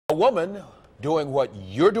A woman doing what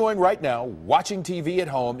you're doing right now, watching TV at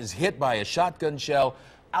home, is hit by a shotgun shell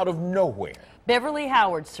out of nowhere. Beverly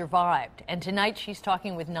Howard survived, and tonight she's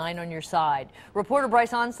talking with 9 on your side. Reporter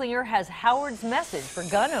Bryce Onslinger has Howard's message for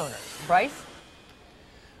gun owners. Bryce?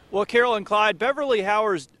 Well, Carol and Clyde, Beverly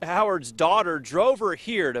Howard's daughter drove her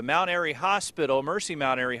here to Mount Airy Hospital, Mercy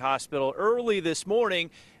Mount Airy Hospital, early this morning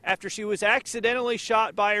after she was accidentally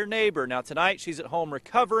shot by her neighbor. Now tonight she's at home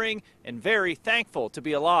recovering and very thankful to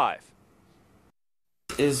be alive.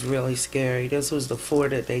 It's really scary. This was the 4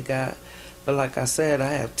 that they got. But like I said,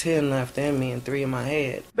 I have 10 left in me and 3 in my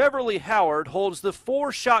head. Beverly Howard holds the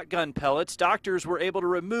 4 shotgun pellets doctors were able to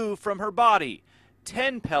remove from her body.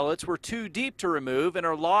 10 pellets were too deep to remove and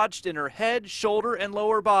are lodged in her head, shoulder, and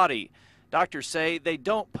lower body. Doctors say they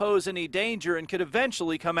don't pose any danger and could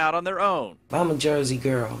eventually come out on their own. I'm a Jersey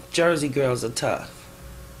girl. Jersey girls are tough.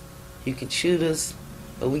 You can shoot us,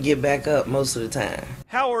 but we get back up most of the time.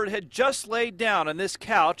 Howard had just laid down on this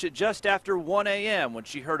couch at just after 1 a.m. when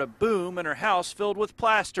she heard a boom and her house filled with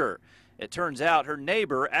plaster. It turns out her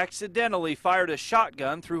neighbor accidentally fired a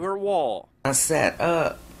shotgun through her wall. I sat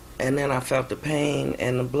up, and then I felt the pain,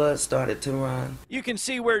 and the blood started to run. You can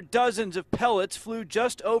see where dozens of pellets flew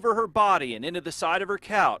just over her body and into the side of her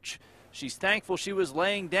couch. She's thankful she was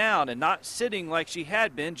laying down and not sitting like she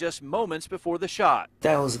had been just moments before the shot.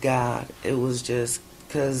 That was God. It was just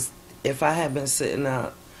because if I had been sitting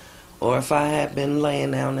up, or if I had been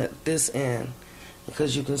laying down at this end,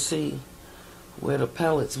 because you can see where the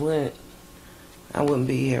pellets went, I wouldn't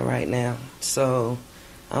be here right now. So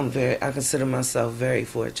I consider myself very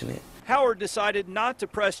fortunate. Howard decided not to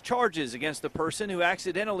press charges against the person who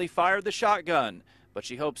accidentally fired the shotgun, but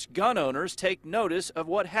she hopes gun owners take notice of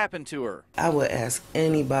what happened to her. I would ask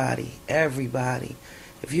anybody, everybody,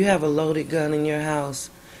 if you have a loaded gun in your house,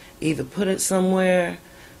 either put it somewhere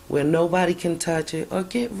where nobody can touch it or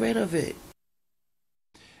get rid of it.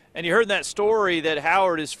 And you heard that story that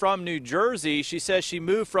Howard is from New Jersey. She says she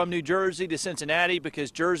moved from New Jersey to Cincinnati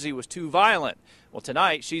because Jersey was too violent. Well,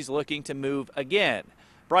 tonight she's looking to move again.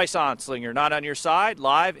 Bryce Onslinger, Not on Your Side,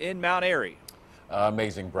 live in Mount Airy.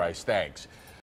 Amazing, Bryce. Thanks.